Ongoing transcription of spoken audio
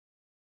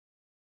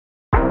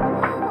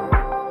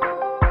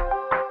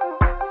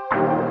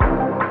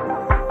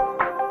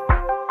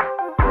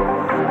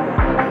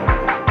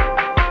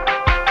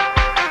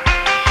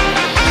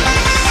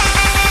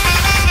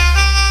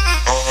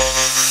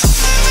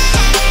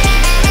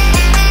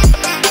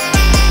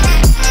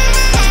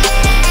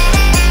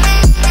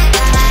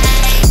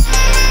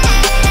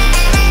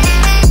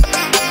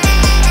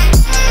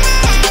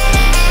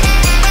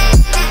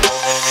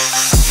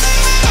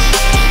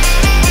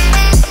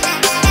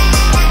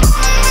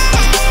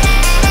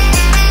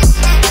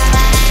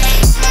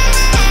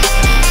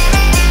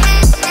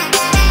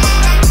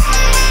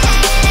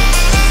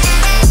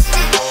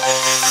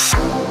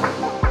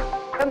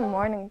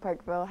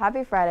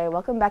Happy Friday.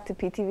 Welcome back to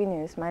PTV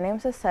News. My name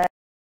is Seth.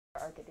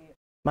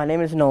 My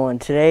name is Nolan.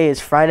 Today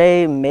is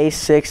Friday, May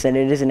 6th, and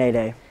it is an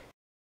A-Day.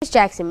 It's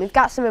Jackson. We've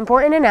got some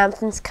important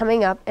announcements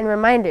coming up and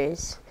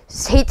reminders.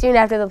 Stay tuned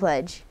after the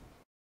pledge.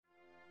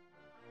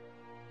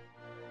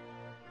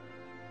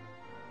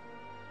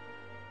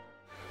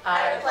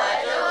 I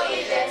pledge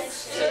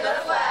allegiance to the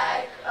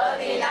flag of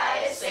the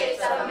United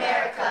States of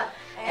America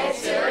and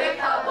to the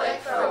republic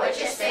for which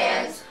it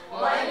stands,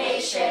 one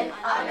nation,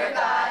 under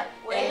God,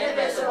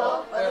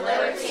 indivisible, with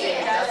liberty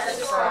and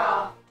justice for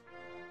all.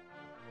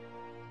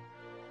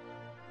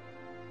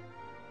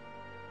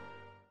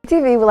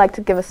 PTV would like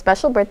to give a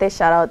special birthday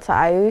shout out to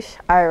Ayush,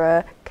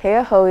 Ira,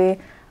 Kaya Hoey,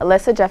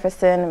 Alyssa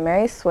Jefferson,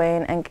 Mary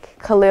Swain, and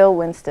Khalil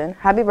Winston.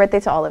 Happy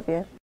birthday to all of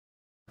you.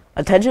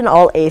 Attention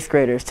all 8th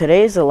graders.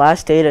 Today is the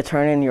last day to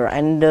turn in your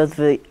end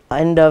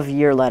of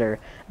year letter.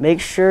 Make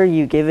sure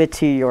you give it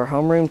to your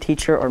homeroom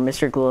teacher or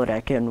Mr.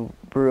 Glodek in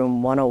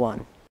room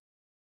 101.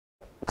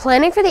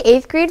 Planning for the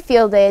 8th grade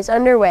field day is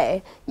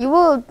underway. You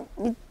will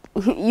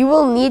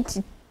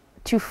need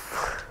to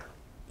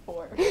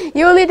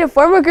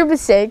form a group of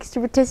 6 to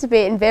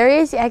participate in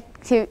various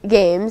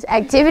games,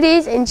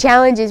 activities, and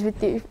challenges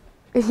with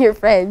your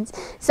friends.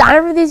 Sign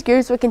up for these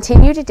groups will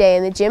continue today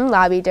in the gym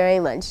lobby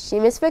during lunch. See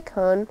Ms.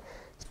 McCone's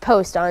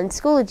post on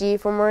Schoology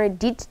for more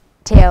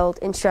detailed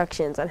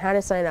instructions on how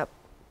to sign up.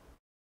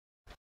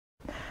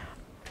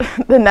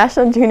 The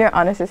National Junior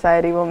Honor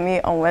Society will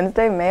meet on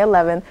Wednesday, May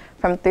 11th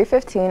from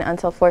 3:15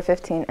 until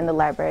 4:15 in the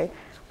library.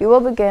 We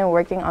will begin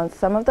working on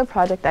some of the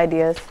project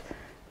ideas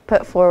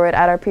put forward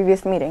at our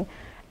previous meeting.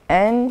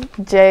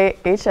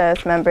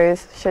 NJHS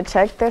members should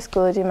check their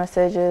Schoology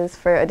messages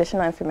for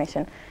additional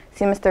information.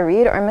 See Mr.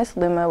 Reed or Ms.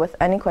 Luma with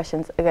any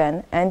questions.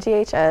 Again,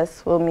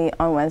 NGHS will meet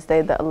on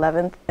Wednesday the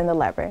 11th in the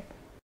library.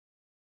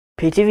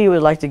 PTV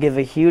would like to give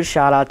a huge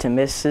shout out to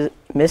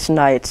Miss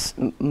Knight's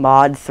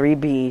Mod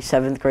 3B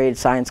 7th grade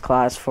science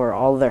class for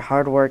all of their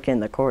hard work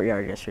in the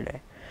courtyard yesterday.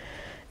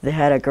 They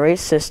had a great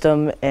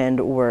system and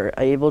were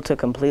able to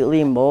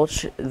completely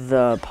mulch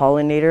the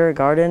pollinator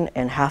garden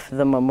and half of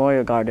the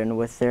memorial garden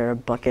with their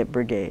bucket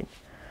brigade.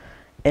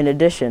 In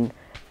addition,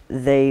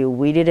 they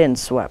weeded and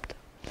swept.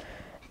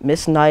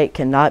 Miss Knight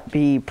cannot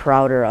be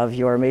prouder of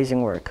your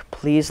amazing work.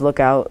 Please look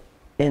out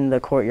in the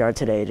courtyard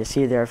today to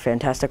see their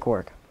fantastic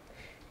work.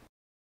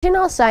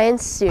 All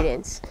science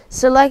students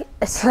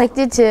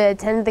selected to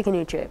attend the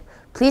canoe trip.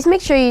 Please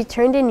make sure you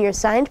turned in your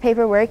signed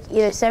paperwork,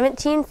 either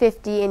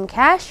 $17.50 in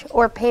cash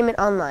or payment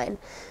online.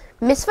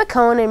 Ms.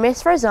 Facone and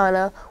Ms.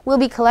 Farzana will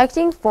be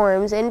collecting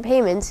forms and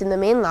payments in the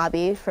main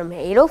lobby from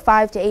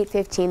 8:05 to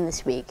 8:15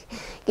 this week.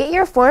 Get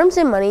your forms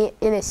and money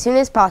in as soon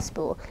as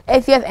possible.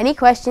 If you have any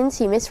questions,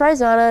 see Ms.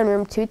 Farzana in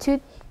room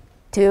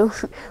 222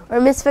 or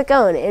Ms.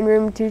 Facone in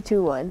room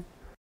 221.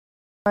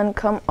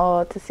 Come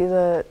all to see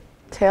the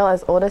tale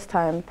as old as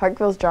time.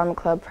 Parkville's Drama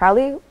Club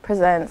proudly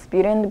presents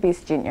Beauty and the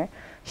Beast Jr.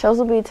 Shows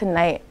will be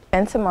tonight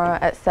and tomorrow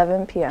at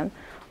 7 p.m.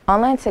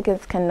 Online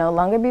tickets can no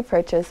longer be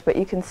purchased, but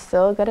you can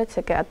still get a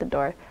ticket at the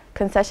door.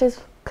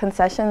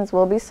 Concessions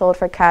will be sold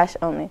for cash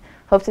only.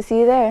 Hope to see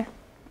you there.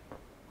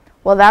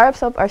 Well, that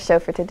wraps up our show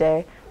for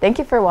today. Thank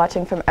you for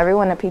watching from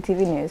everyone at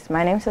PTV News.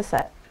 My name is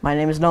Seth. My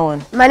name is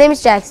Nolan. My name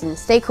is Jackson.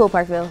 Stay cool,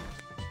 Parkville.